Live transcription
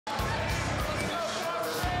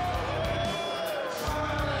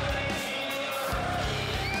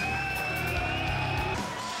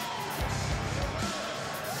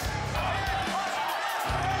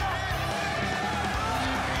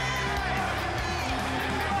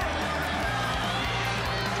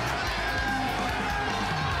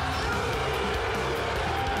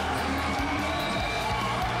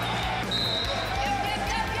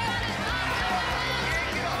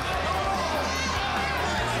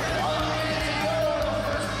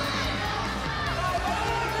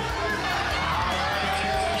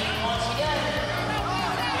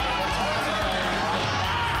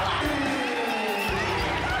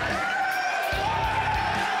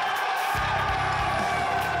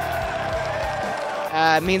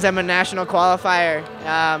It means I'm a national qualifier,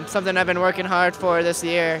 something I've been working hard for this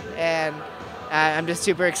year, and I'm just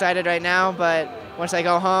super excited right now, but once I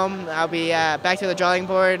go home, I'll be back to the drawing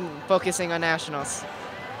board and focusing on nationals.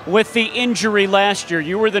 With the injury last year,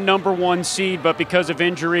 you were the #1 seed, but because of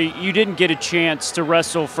injury, you didn't get a chance to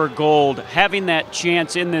wrestle for gold. Having that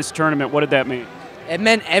chance in this tournament, what did that mean? It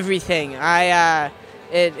meant everything.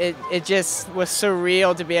 It just was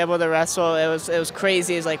surreal to be able to wrestle. It was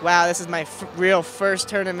crazy. It was like, wow, this is my real first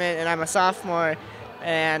tournament, and I'm a sophomore,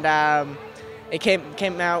 and it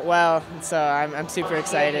came out well. So I'm super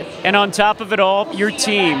excited. And on top of it all, your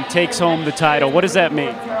team takes home the title. What does that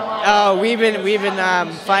mean? Oh, we've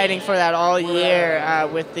been fighting for that all year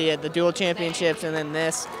with the dual championships, and then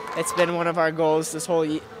this. It's been one of our goals this whole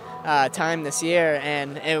time this year,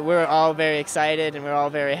 and we're all very excited and we're all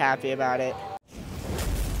very happy about it.